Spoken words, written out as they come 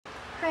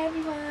Hi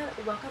everyone,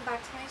 welcome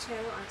back to my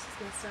channel,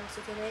 Artismisso.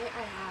 So today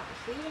I have a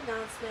huge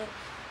announcement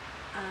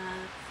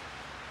of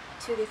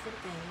two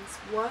different things.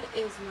 One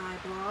is my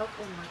blog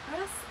on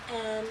WordPress,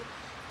 and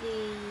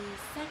the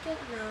second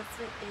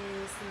announcement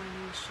is my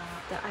new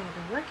shop that I have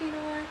been working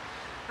on.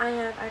 I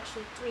have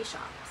actually 3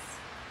 shops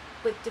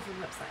with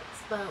different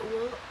websites, but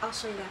I'll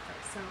show you that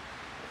first. So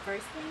the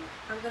first thing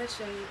I'm going to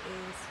show you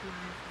is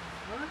my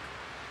blog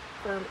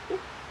from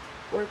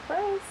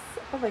WordPress.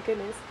 Oh my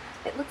goodness.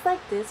 It looks like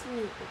this when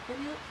you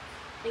open it.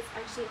 It's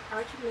actually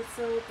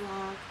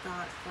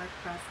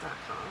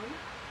artismissoblogs.wordpress.com.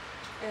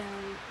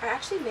 And I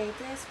actually made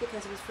this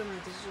because it was for my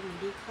digital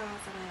media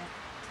class that I had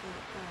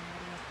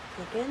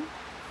taken.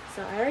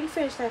 So I already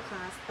finished that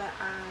class, but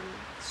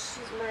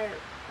my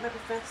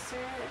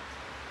professor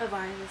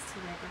advised us to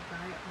make our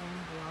very own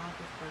blog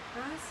with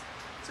WordPress.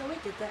 So we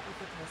did that as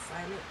an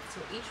assignment.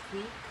 So each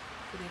week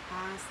for the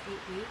past 8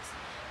 weeks,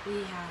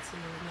 we had to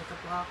make a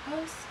blog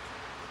post.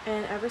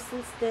 And ever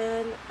since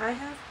then, I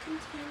have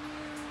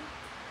continued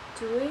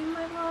doing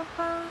my blog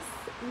posts.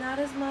 Not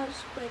as much,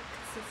 like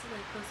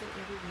consistently posting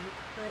every week,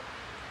 but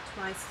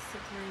twice,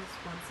 sometimes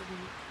once a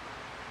week,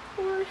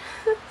 or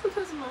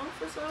sometimes a month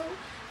or so.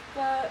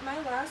 But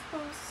my last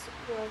post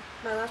I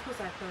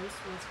post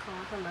was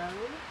called Hello.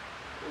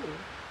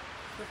 Ooh,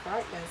 the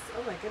brightness.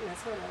 Oh my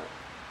goodness, hold up.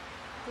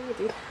 Let me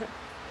do that.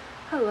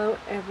 Hello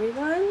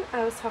everyone.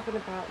 I was talking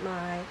about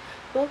my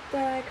book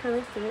that I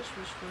currently finished,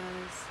 which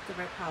was The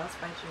Red Palace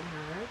by Jim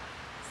Miller.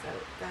 So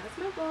that is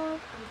my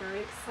blog. I'm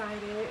very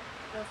excited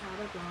of how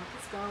my blog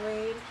is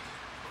going.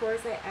 Of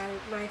course, I added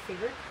my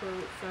favorite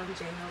quote from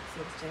J-Hope,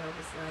 since J-Hope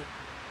is like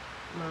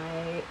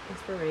my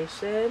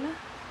inspiration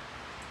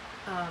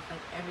of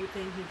like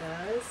everything he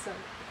does. So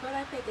the quote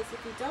I picked is,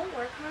 if you don't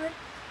work hard,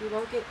 you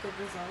won't get good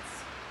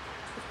results.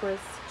 Of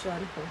course,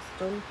 John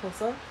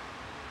Hosa,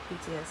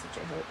 BTS of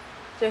J-Hope.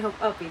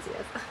 Oh,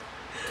 BTS.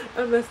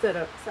 I messed that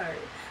up,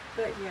 sorry.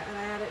 But yeah, and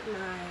I added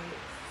my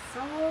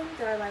song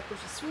that I like,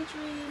 which is Sweet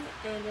Dream,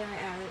 and then I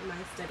added my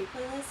study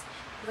playlist,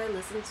 because I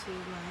listen to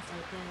my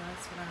study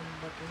playlist when I'm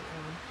working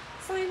on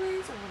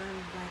assignments, or when I'm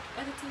like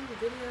editing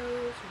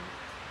videos, or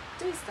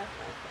doing stuff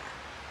like that.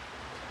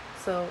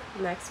 So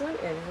next one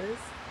is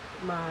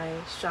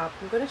my shop.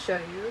 I'm going to show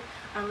you.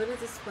 I'm going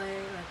to display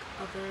like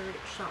other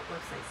shop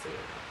websites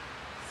here.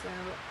 So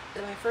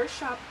my first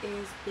shop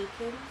is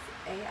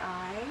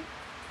beacons.ai.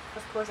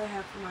 Of course, I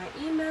have my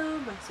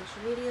email, my social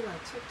media like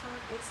TikTok,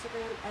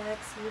 Instagram,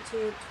 X,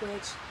 YouTube,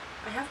 Twitch.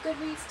 I have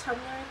Goodreads,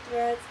 Tumblr,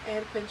 Threads,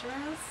 and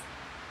Pinterest.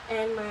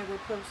 And my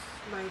WordPress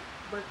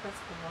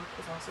blog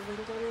is also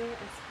linked on there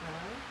as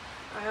well.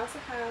 I also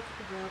have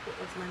available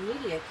as my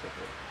media kit.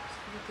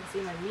 So you can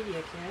see my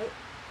media kit.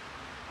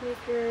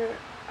 Here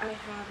I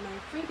have my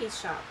freebies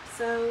shop.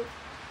 So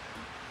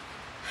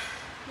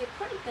the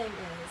important thing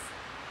is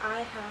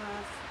I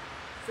have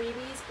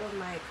freebies on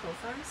my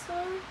Ko-Fi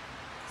store.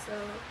 So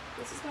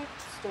this is my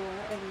store,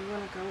 and we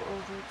want to go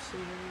over to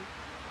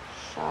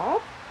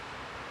shop.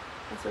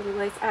 That's really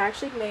nice. I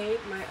actually made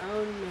my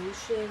own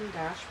Notion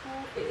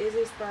dashboard. It is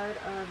inspired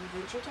of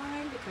Adventure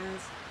Time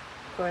because,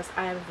 of course,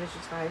 I am a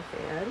Adventure Time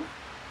fan.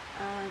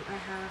 I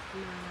have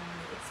my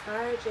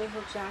Inspired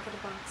J-Hope Jack in the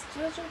Box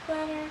Children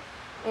Planner,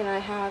 and I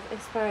have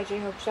Inspired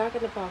J-Hope Jack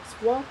in the Box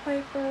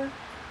wallpaper.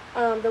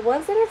 The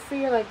ones that are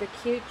free are like the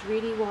cute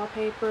 3D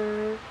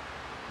wallpaper,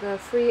 the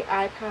free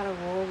iPad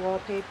Aurora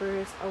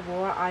wallpapers,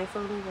 Aurora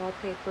iPhone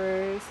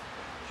wallpapers,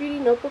 3D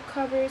notebook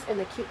covers, and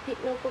the cute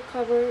pink notebook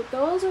cover.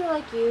 Those are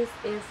like used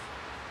if,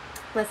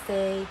 let's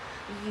say, you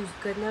use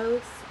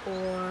GoodNotes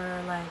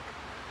or like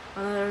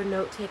another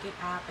note-taking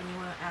app and you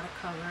want to add a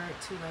cover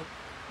to like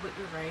what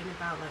you're writing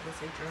about, like let's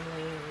say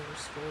journaling or your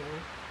school,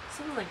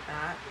 something like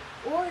that.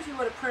 Or if you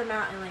want to print them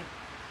out and like,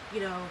 you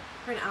know,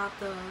 print out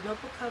the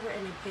notebook cover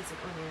and then paste it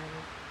on your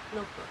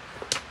notebook.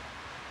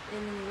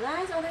 And then the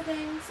last other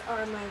things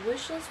are my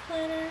wish list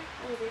planner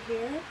over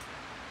here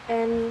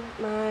and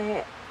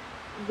my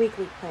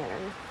weekly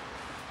planner.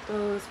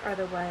 Those are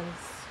the ones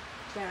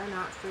that are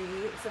not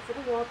free, except for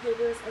the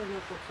wallpapers and the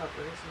notebook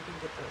covers. You can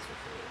get those for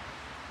free.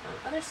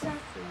 Other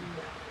stuff, no.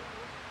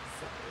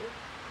 So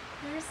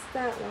here's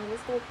that one.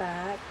 Let's go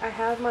back. I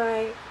have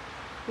my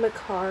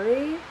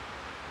Macari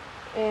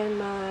and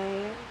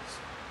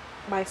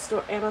my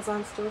store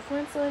Amazon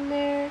storefronts on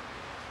there.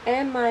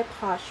 And my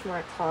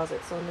Poshmark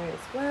closets on there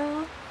as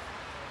well.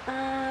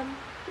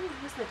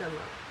 Here's my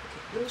Gumroad.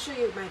 Okay, let me show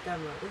you my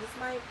Gumroad. This is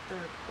my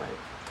third one.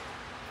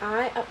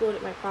 I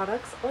uploaded my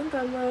products on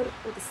Gumroad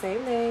with the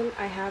same name.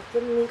 I have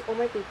the link on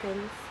my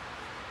beacons.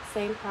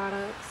 Same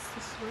products.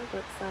 This is my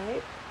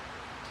website.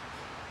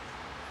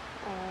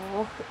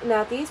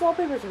 Now these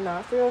wallpapers are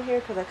not free on here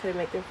because I couldn't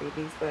make them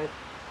freebies, but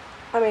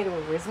I made them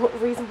a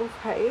reasonable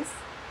price.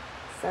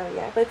 So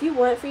yeah, but if you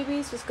want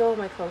freebies, just go on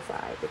my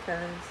Ko-Fi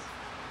because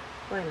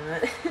why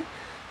not?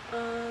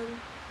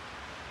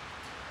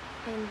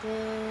 And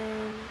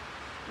then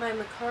my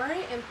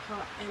Macari and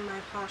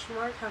my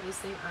Poshmark have the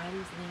same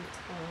items linked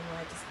on what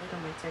I displayed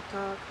on my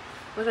TikTok,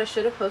 which I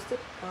should have posted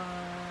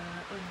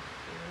on here.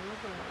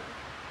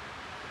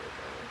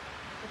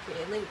 Okay,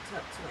 it linked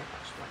up to my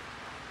Poshmark.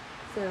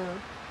 So,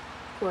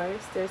 of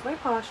course, there's my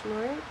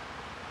Poshmark.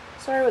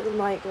 Sorry with the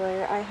light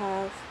glare. I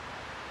have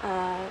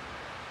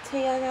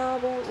Taeyang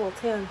album, well,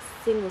 Taeyang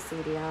single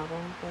CD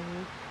album,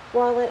 and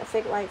wallet, a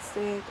fake light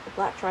stick, a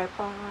black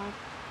tripod,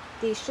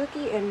 the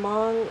Shuki and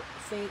Mong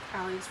fake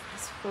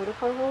AliExpress photo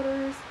card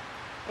holders,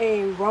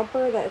 a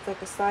romper that is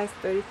like a size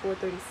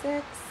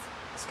 34-36,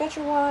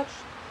 Sketcher watch,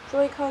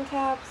 Joy-Con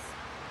caps,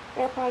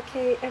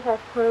 AirPod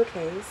Pro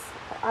case,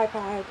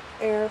 iPad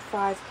Air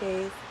 5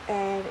 case,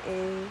 and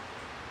a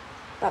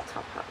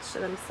laptop pouch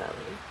that I'm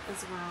selling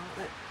as well.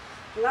 But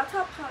the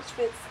laptop pouch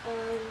fits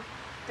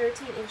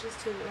 13 inches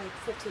to like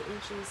 15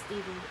 inches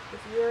even.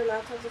 If your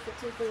laptop's a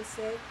 15.6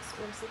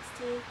 or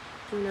 16,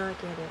 do not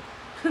get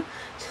it.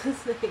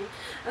 Just saying.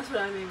 That's what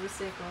I made a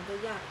mistake on.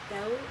 But yeah,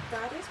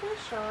 that is my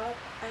shop.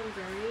 I'm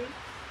very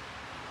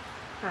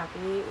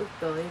happy with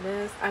building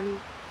this. I'm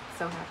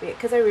so happy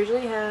because I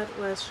originally had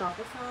was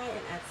Shopify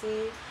and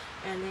Etsy,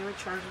 and they were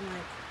charging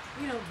like,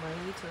 you know,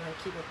 money to like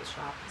keep up the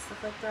shop and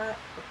stuff like that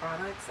for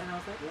products, and I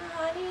was like, no,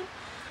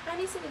 I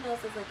need something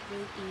else that's like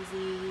really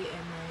easy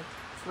and like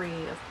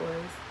free, of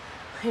course.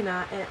 Why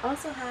not? And it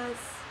also has,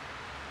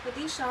 with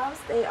these shops,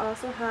 they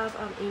also have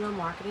email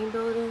marketing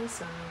built-in,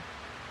 so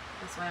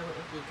that's why I went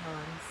with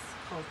beacons,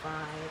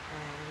 Ko-Fi,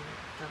 and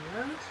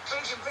Gumroad.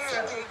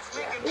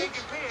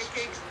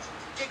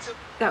 So,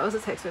 that was a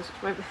text message.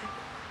 My bad.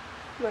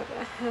 My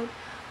bad.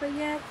 But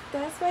yeah,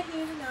 that's my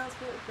huge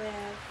announcement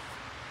with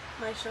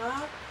my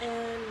shop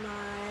and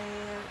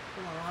my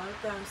blog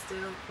that I'm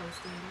still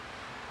posting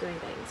 3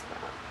 things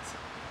about. So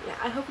yeah,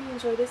 I hope you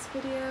enjoyed this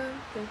video.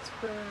 Thanks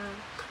for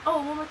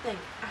oh, one more thing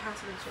I have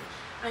to mention.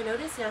 I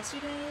noticed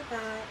yesterday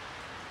that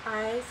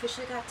I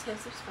officially got 10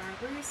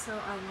 subscribers, so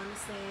I want to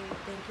say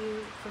thank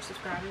you for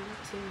subscribing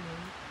to me.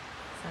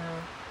 So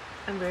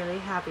I'm really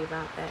happy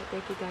about that.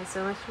 Thank you guys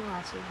so much for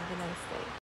watching. Have a nice day.